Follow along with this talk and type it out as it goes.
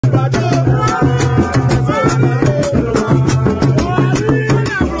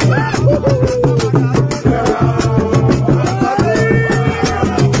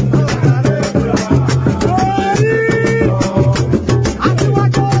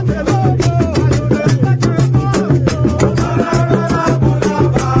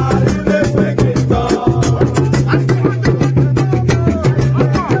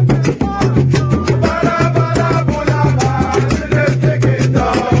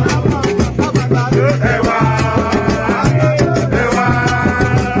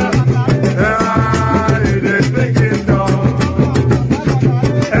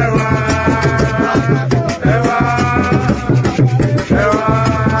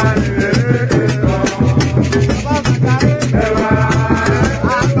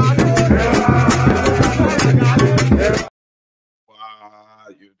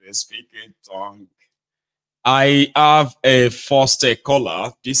Speaking tongue. I have a first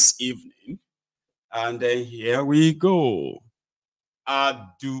caller this evening, and then here we go. I'm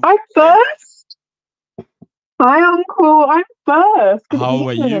first. Hi, Uncle. I'm first. Good How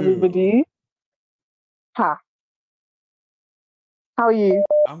are evening, you, everybody? Ha. How are you?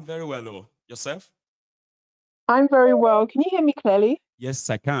 I'm very well. Oh, yourself? I'm very well. Can you hear me clearly? Yes,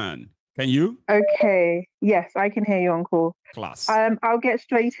 I can. Can you? Okay. Yes, I can hear you, Uncle. Class. I'll get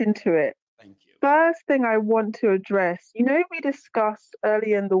straight into it. Thank you. First thing I want to address, we discussed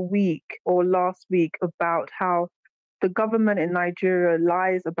earlier in the week or last week about how the government in Nigeria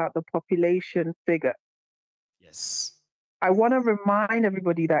lies about the population figure. Yes. I want to remind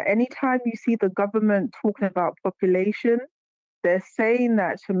everybody that anytime you see the government talking about population, they're saying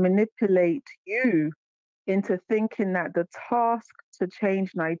that to manipulate you into thinking that the task to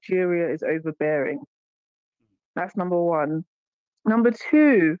change Nigeria is overbearing. That's number one. Number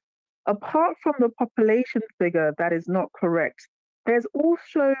two, apart from the population figure that is not correct, there's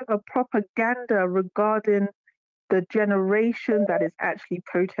also a propaganda regarding the generation that is actually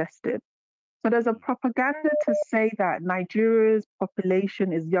protested. So there's a propaganda to say that Nigeria's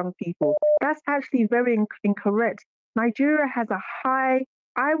population is young people. That's actually very incorrect. Nigeria has a high,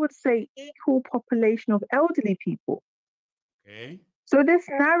 I would say, equal population of elderly people. Okay. So this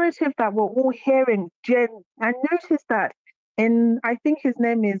narrative that we're all hearing, I noticed that I think his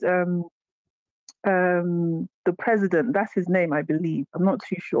name is the president. That's his name, I believe. I'm not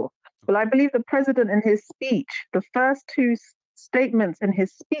too sure. But I believe the president in his speech, the first two statements in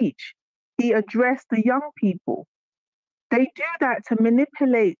his speech, he addressed the young people. They do that to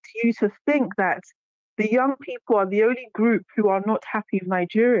manipulate you to think that the young people are the only group who are not happy with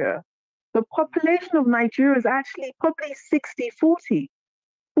Nigeria. The population of Nigeria is actually probably 60-40,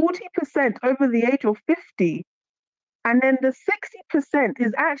 40% over the age of 50. And then the 60%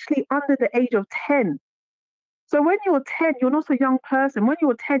 is actually under the age of 10. So when you're 10, you're not a young person. When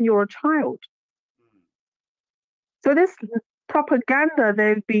you're 10, you're a child. So this propaganda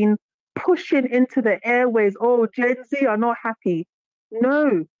they've been pushing into the airways, oh, Gen Z are not happy.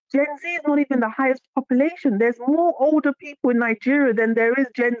 No, Gen Z is not even the highest population. There's more older people in Nigeria than there is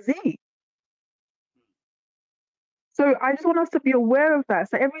Gen Z. So I just want us to be aware of that.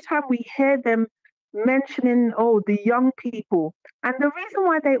 So every time we hear them mentioning, oh, the young people, and the reason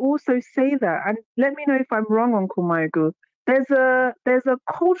why they also say that, and let me know if I'm wrong, Uncle Michael, there's a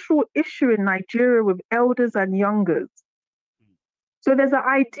cultural issue in Nigeria with elders and youngers. So there's an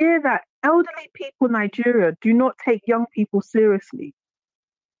idea that elderly people in Nigeria do not take young people seriously.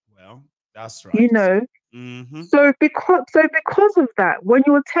 Well, that's right. Mm-hmm. So because of that, when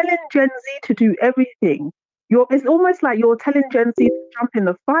you're telling Gen Z to do everything, it's almost like you're telling Gen Z to jump in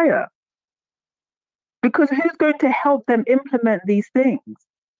the fire. Because who's going to help them implement these things?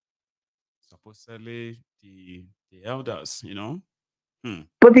 Supposedly the elders,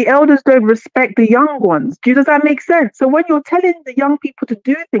 But the elders don't respect the young ones. Does that make sense? So when you're telling the young people to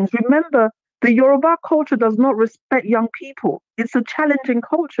do things, remember the Yoruba culture does not respect young people. It's a challenging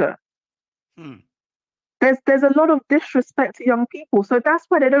culture. There's a lot of disrespect to young people. So that's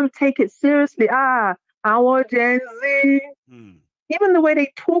why they don't take it seriously. Our Gen Z. Even the way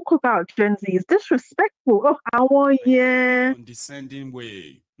they talk about Gen Z is disrespectful. Oh, our condescending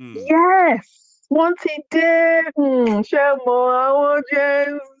way. Yes. Once he did, our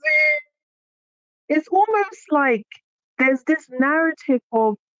Gen Z. It's almost like there's this narrative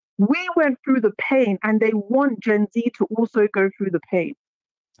of we went through the pain and they want Gen Z to also go through the pain.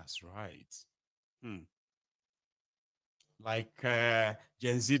 That's right. Like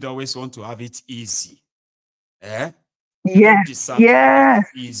Gen Z always want to have it easy. Yes.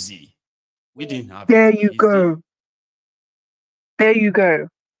 Easy. We didn't have there it you easy. Go. There you go.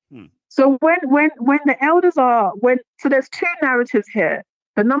 So when the elders so there's two narratives here.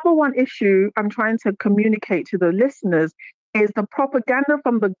 the number one issue I'm trying to communicate to the listeners is the propaganda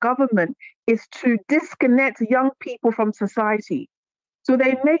from the government is to disconnect young people from society. So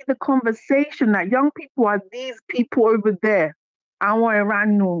they make the conversation that young people are these people over there. I want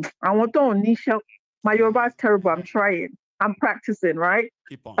Iran, I want Nisha. My Yoruba is terrible. I'm trying. I'm practicing, right?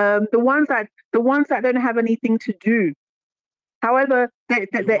 Keep on. The ones that don't have anything to do. However,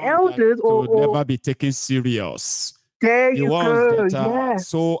 the elders or never be taken serious. There the you ones go. that are Yes.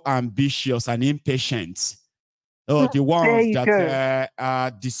 so ambitious and impatient. Oh, the ones that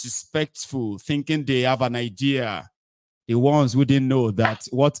are disrespectful, thinking they have an idea. The ones who didn't know that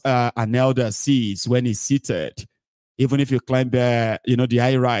what an elder sees when he's seated, even if you climb the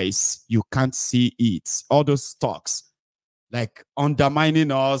high rise, you can't see it. All those talks, like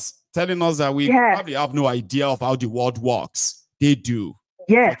undermining us, telling us that we probably have no idea of how the world works. They do.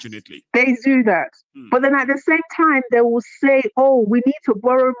 Yes, fortunately. They do that. But then at the same time, they will say, oh, we need to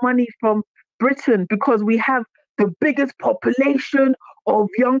borrow money from Britain because we have the biggest population of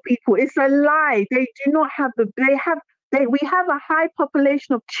young people. It's a lie. They do not have we have a high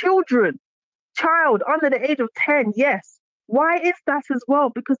population of child under the age of 10. Yes. Why is that as well?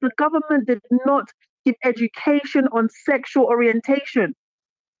 Because the government did not give education on sexual orientation.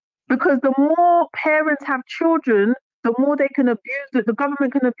 Because the more parents have children, the more they can abuse it. The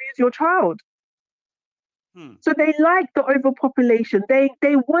government can abuse your child. So they like the overpopulation. They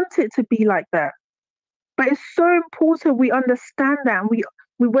want it to be like that. But it's so important we understand that. We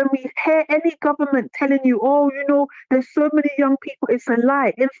when we hear any government telling you, oh, there's so many young people, it's a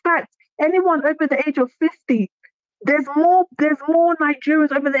lie. In fact, anyone over the age of 50, there's more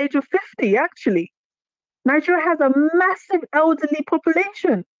Nigerians over the age of 50, actually. Nigeria has a massive elderly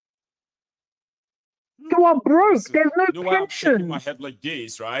population. You are broke. There's no pension. I'm shaking my head like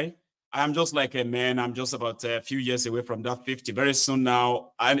this, right? I'm just like a man. I'm just about a few years away from that 50. Very soon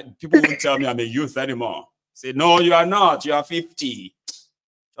now, people won't tell me I'm a youth anymore. Say, no, you are not. You are 50.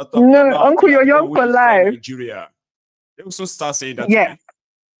 Shut up, no, uncle, you're young for life. Nigeria. They also start saying that. Yes.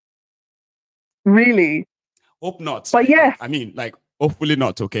 Really? Hope not. But yes. I mean, hopefully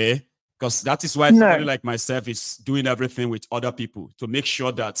not, okay? Because that is why somebody like myself is doing everything with other people to make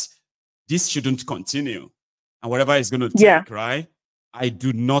sure that this shouldn't continue. And whatever it's going to take, right? I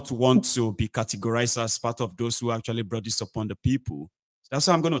do not want to be categorized as part of those who actually brought this upon the people. That's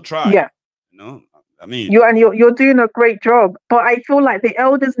what I'm going to try. Yeah. I mean, you're doing a great job, but I feel like the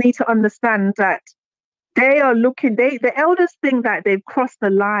elders need to understand that they are looking. The elders think that they've crossed the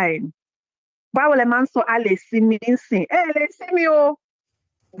line.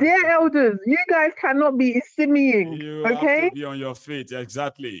 Dear elders, you guys cannot be simming. You have to be on your feet,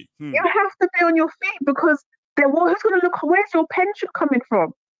 exactly. You have to be on your feet because who's going to look? Where's your pension coming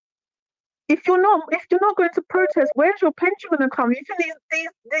from? If you're not going to protest, where's your pension going to come? You think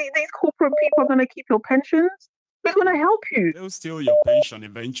these corporate people are going to keep your pensions? Who's going to help you? They'll steal your pension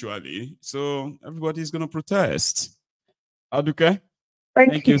eventually. So everybody's going to protest. Aduke?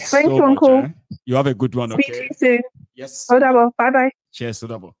 Thank you so much, Uncle. You have a good one, okay? Speak to you soon. Yes. Bye-bye. Cheers,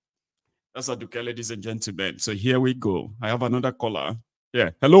 Odabo. That's Aduke, ladies and gentlemen. So here we go. I have another caller.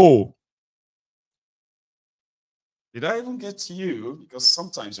 Yeah. Hello. Did I even get to you? Because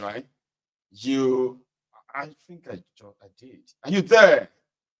sometimes, right? I think I did. Are you there?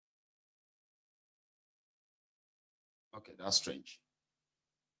 Okay, that's strange.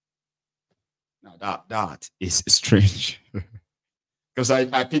 Now that is strange. Because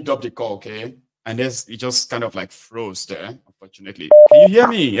I picked up the call, okay? And it just kind of froze there, unfortunately. Can you hear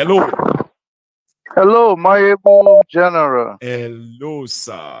me? Hello. Hello, my able general. Hello,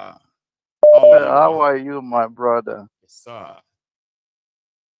 sir. How are you, my brother? Yes, sir.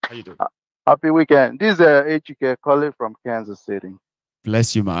 How you doing? Happy weekend. This is HK calling from Kansas City.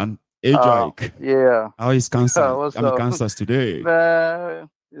 Bless you, man. Jake. Yeah. How is Kansas? Kansas today? Man,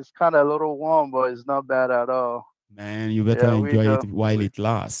 it's kind of a little warm, but it's not bad at all. Man, you better enjoy it while it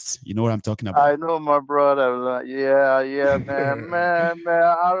lasts. You know what I'm talking about? I know, my brother. Yeah, man. man,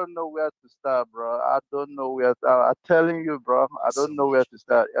 I don't know where to start, bro. I don't know where I'm telling you, bro. I don't know where to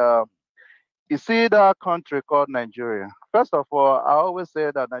start. You see that country called Nigeria. First of all, I always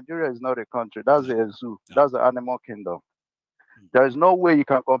say that Nigeria is not a country. That's a zoo. That's an animal kingdom. There is no way you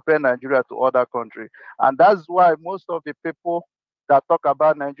can compare Nigeria to other countries. And that's why most of the people that talk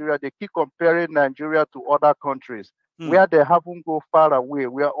about Nigeria, they keep comparing Nigeria to other countries where they haven't go far away,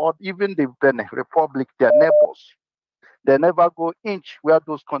 even the Benin Republic, their neighbors. They never go inch where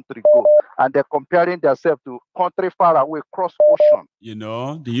those countries go. And they're comparing themselves to country far away, cross ocean.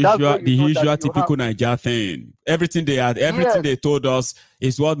 The usual typical Nigeria thing. Everything they told us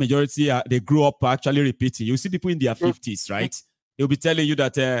is what majority they grew up actually repeating. You see people in their 50s, right? They'll be telling you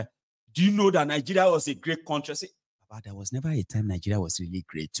that, do you know that Nigeria was a great country? Say, there was never a time Nigeria was really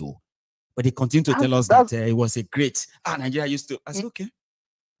great too. But they continue to tell us that it was a great, Nigeria used to. I said, okay.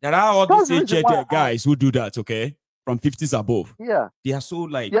 There are all these aged guys who do that, okay? From 50s above. Yeah. They are so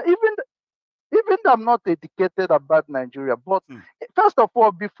like. Yeah, even I'm not educated about Nigeria, but first of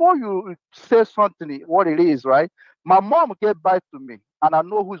all, before you say something, what it is, right? My mom gave back to me, and I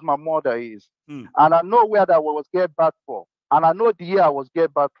know who my mother is, and I know where that was get back for, and I know the year I was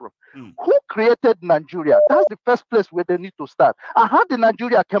get back from. Who created Nigeria? That's the first place where they need to start. And how did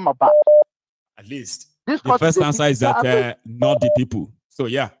Nigeria come about? At least the first answer is that not the people. So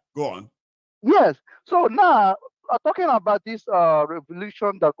yeah, go on. Yes. So now, talking about this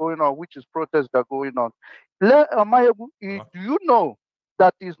revolution that's going on, which is protests that are going on, do you know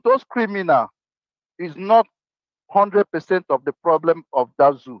that is those criminals is not 100% of the problem of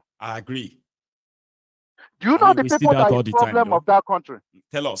that zoo? I agree. Do you know the people that is the problem of that country?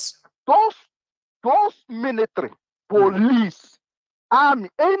 Tell us. Those military, police, army,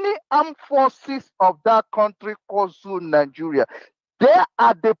 any armed forces of that country called Zoo Nigeria, they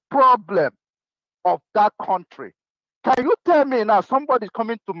are the problem of that country. Can you tell me now somebody's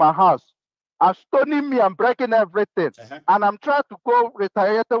coming to my house and stoning me and breaking everything, and I'm trying to go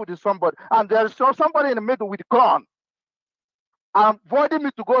retaliate with somebody, and there's somebody in the middle with a gun and avoiding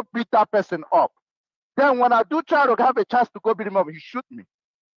me to go beat that person up? Then when I do try to have a chance to go beat him up, he shoot me.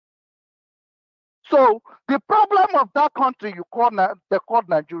 So the problem of that country they call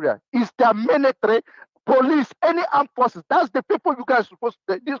Nigeria is the military, police, any armed forces. That's the people you guys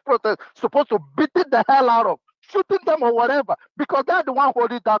this protest supposed to beat the hell out of, shooting them or whatever, because they're the one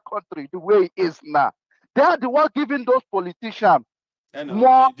holding that country the way it is now. They're the one giving those politicians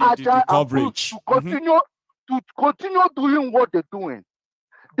more agile coverage to continue doing what they're doing.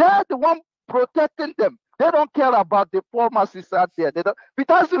 They're the one protecting them. They don't care about the poor masses out there. But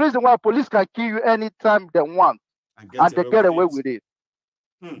that's the reason why police can kill you anytime they want, and they get away with it.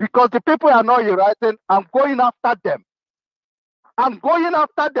 Because the people are not united. I'm going after them.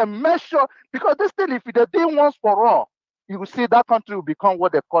 Make sure, because this thing, if they did once for all, you will see that country will become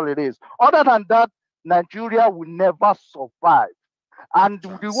what they call it is. Other than that, Nigeria will never survive. And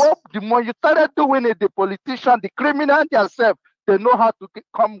the more you started doing it, the politician, the criminal themselves, they know how to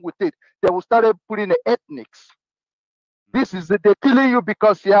come with it. They will start putting the ethnics. They're killing you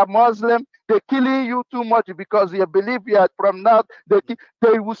because you are Muslim. They're killing you too much because you believe you are from North.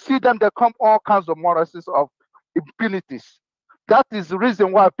 They will see them. They come all kinds of morals of impunities. That is the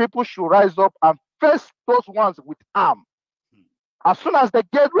reason why people should rise up and face those ones with arm. As soon as they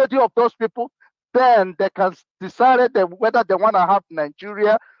get rid of those people, then they can decide whether they want to have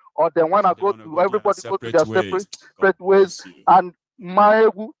Nigeria or they want to go to everybody go to their separate ways. And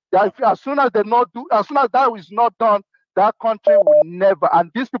as soon as that is not done, that country will never.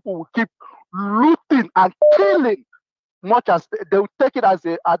 And these people will keep looting and killing, much as they will take it as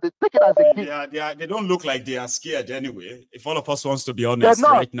a gift. They don't look like they are scared anyway. If all of us wants to be honest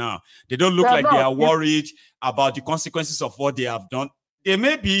right now, they don't look like they are worried about the consequences of what they have done. They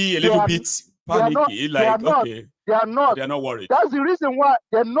may be a little bit panicky, they are not worried. That's the reason why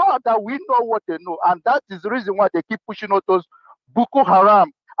they know that we know what they know, and that is the reason why they keep pushing out those Boko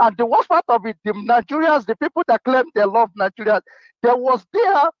Haram. And the worst part of it, the Nigerians, the people that claim they love Nigeria, they was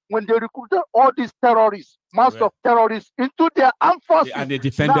there when they recruited all these terrorists, of terrorists into their armed forces. And they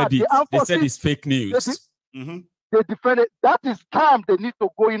defended it. They said it's fake news. They defended. That is time they need to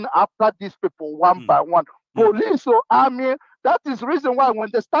go in after these people one by one. Police or army. That is the reason why when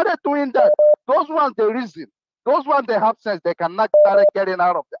they started doing that, those ones they have sense, they cannot start getting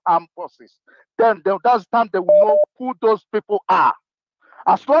out of the armed forces. Then that's time they will know who those people are.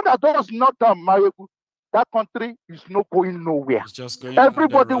 As long as those not done, that country is not going nowhere. It's just going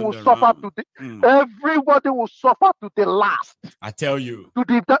everybody will suffer everybody will suffer to the last. I tell you.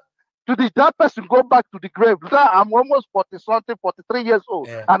 That person go back to the grave. I'm almost 40-something, 43 years old,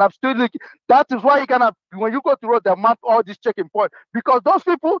 and I'm still looking. That is why when you go to road, they mark all these checking points, because those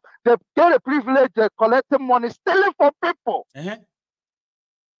people, they get a privilege, they're collecting money, stealing from people,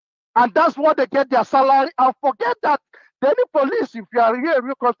 and that's what they get their salary. And forget that any police, if you are here in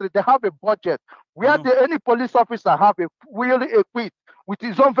your country, they have a budget where any police officer have really equipped with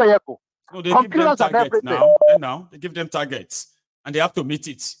his own vehicle. So they give them targets now. They give them targets. And they have to meet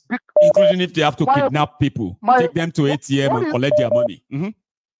it, including if they have to kidnap people, take them to ATM and collect their money.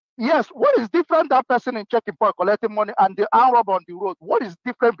 Yes, what is different that person in checking point collecting money and the Arab on the road? What is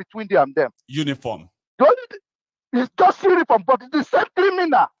different between them and them? Uniform. It's just uniform, but it's the same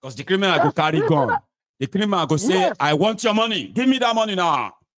criminal. Because the criminal go carry gun. The criminal go say, I want your money. Give me that money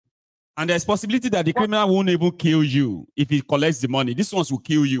now. And there's possibility that the criminal won't even kill you if he collects the money. This ones will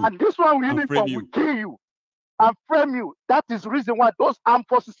kill you. And this one will kill you and frame you. That is the reason why those armed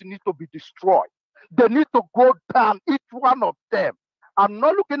forces need to be destroyed. They need to go down, each one of them. I'm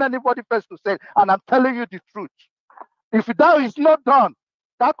not looking at anybody first to say, and I'm telling you the truth. If that is not done,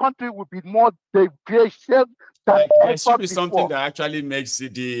 that country will be more degraded than there should be something that actually makes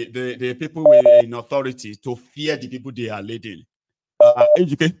the people in authority to fear the people they are leading.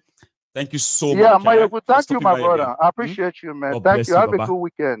 AJK, thank you so much. Yeah, Mayogu, thank you, my brother. Again. I appreciate you, man. Thank you. Have a good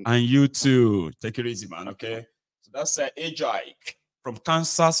weekend. And you too. Take it easy, man. Okay. So that's AJ from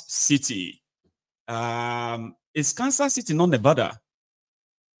Kansas City. Is Kansas City not Nevada?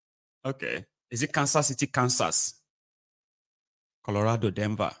 Okay. Is it Kansas City, Kansas? Colorado,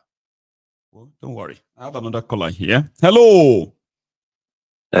 Denver. Well, don't worry. I have another caller here. Hello.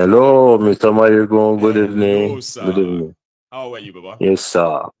 Hello, Mr. Mayogu. Good evening. Hello, sir. Good evening. How are you, Baba? Yes,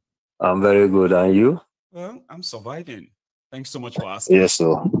 sir. I'm very good. And you? Well, I'm surviving. Thanks so much for asking. Yes,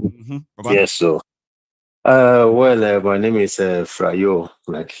 sir. Yes, sir. My name is Frayo.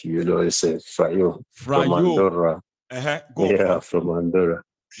 Like you know, it's Frayo. From Andorra. From Andorra.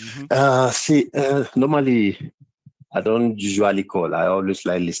 Normally, I don't usually call. I always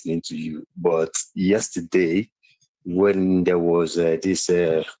like listening to you. But yesterday, when there was this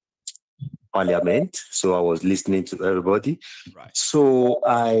parliament, so I was listening to everybody. Right. So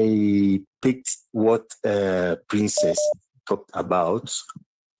I picked what Princess talked about,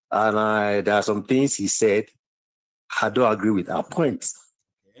 and there are some things he said I don't agree with her points.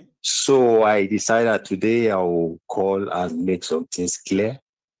 Okay. So I decided today I will call and make some things clear.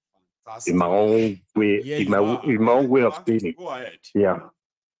 In my own way, in my own way of thinking. Go ahead. Yeah.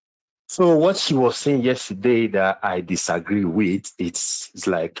 So what she was saying yesterday that I disagree with, it's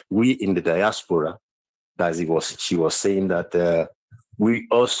like we in the diaspora, she was saying that we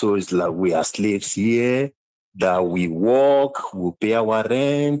also is like we are slaves here, that we work, we pay our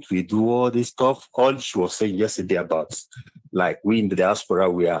rent, we do all this stuff. All she was saying yesterday about like we in the diaspora,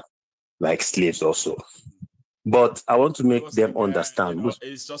 we are like slaves also. But I want to make them understand.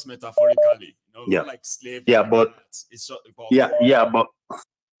 It's just metaphorically, not like slave. Yeah, but it's just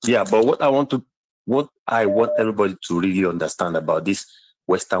but what I want everybody to really understand about this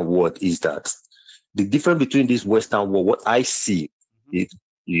Western world is that the difference between this Western world, what I see, is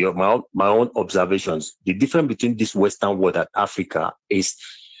my own observations. The difference between this Western world and Africa is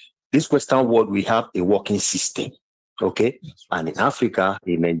this Western world, we have a working system. Okay. Right. And in Africa,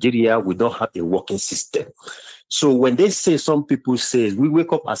 in Nigeria, we don't have a working system. So when they say, some people say, we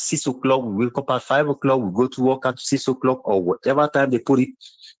wake up at 6 o'clock, we wake up at 5 o'clock, we go to work at 6 o'clock or whatever time they put it.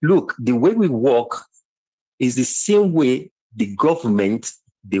 Look, the way we work is the same way the government,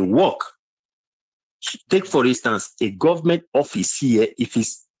 they work. Take, for instance, a government office here, if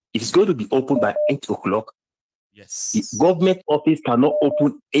it's going to be open by 8 o'clock, yes, the government office cannot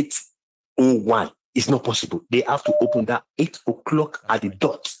open 8:01. It's not possible. They have to open that 8 o'clock at the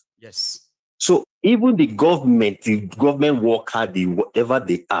dot. Yes. So even the government worker, whatever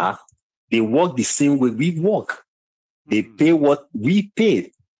they are, they work the same way we work. They pay what we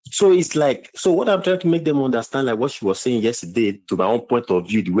pay. So it's like, so what I'm trying to make them understand, like what she was saying yesterday, to my own point of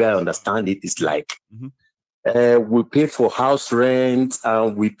view, the way I understand it is like, we pay for house rent,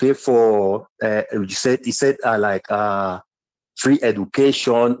 we pay for, he said free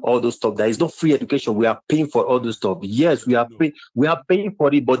education, all those stuff. There is no free education. We are paying for all those stuff. Yes, we are paying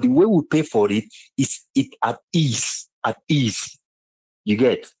for it, but the way we pay for it is at ease. You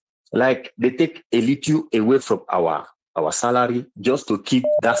get, like they take a little away from our salary just to keep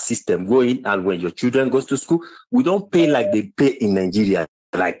that system going. And when your children goes to school, we don't pay like they pay in Nigeria.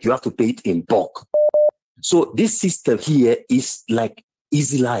 Like you have to pay it in bulk. So this system here is like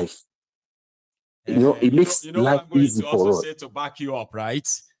easy life. It makes life easy for us. Say to back you up, right?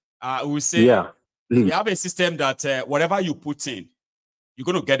 We say we have a system that whatever you put in, you're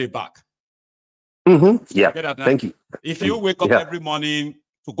going to get it back. Yeah. Thank you. If you wake up every morning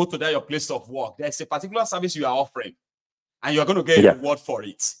to go to your place of work, there's a particular service you are offering, and you're going to get a reward for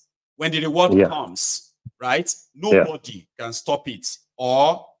it. When the reward comes, right? Nobody can stop it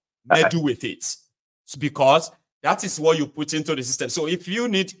or meddle with it. It's because that is what you put into the system. So if you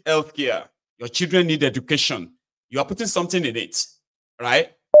need healthcare, your children need education, you are putting something in it,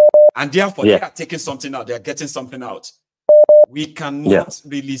 right? And therefore, they are taking something out. They are getting something out. We cannot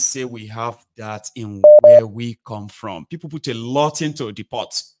really say we have that in where we come from. People put a lot into the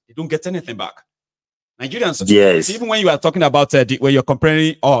pot. They don't get anything back. Nigerians, even when you are talking about where you're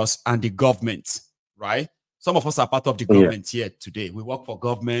comparing us and the government, right? Some of us are part of the government here today. We work for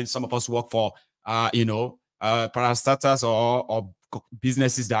government. Some of us work for, parastatals or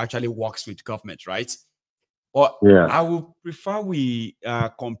businesses that actually works with government, right? Or I would prefer we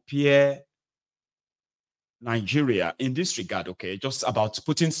compare Nigeria in this regard, okay? Just about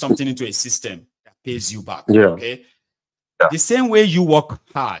putting something into a system that pays you back, okay? The same way you work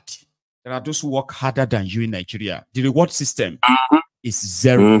hard, there are those who work harder than you in Nigeria. The reward system is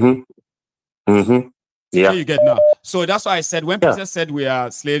zero. Yeah, you get now. So that's why I said when people said we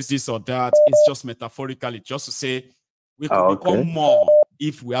are slaves, this or that, it's just metaphorically, just to say we could become more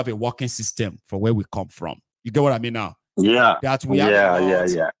if we have a working system for where we come from. You get what I mean now? Yeah. That we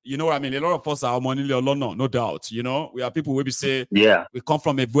have you know what I mean? A lot of us are money, no doubt. You know, we are people where we say we come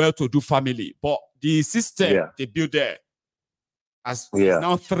from a well-to-do family, but the system they build there is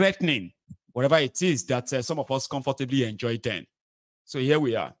now threatening whatever it is that some of us comfortably enjoy then. So here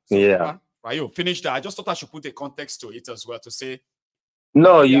we are. So, right, you finished that. I just thought I should put a context to it as well to say.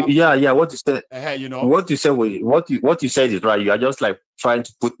 No, what you said. You know, what you said. What you said is right. You are just like trying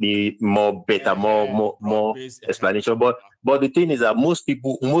to put me more explanation. But the thing is that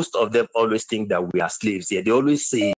most of them always think that we are slaves. Yeah, they always say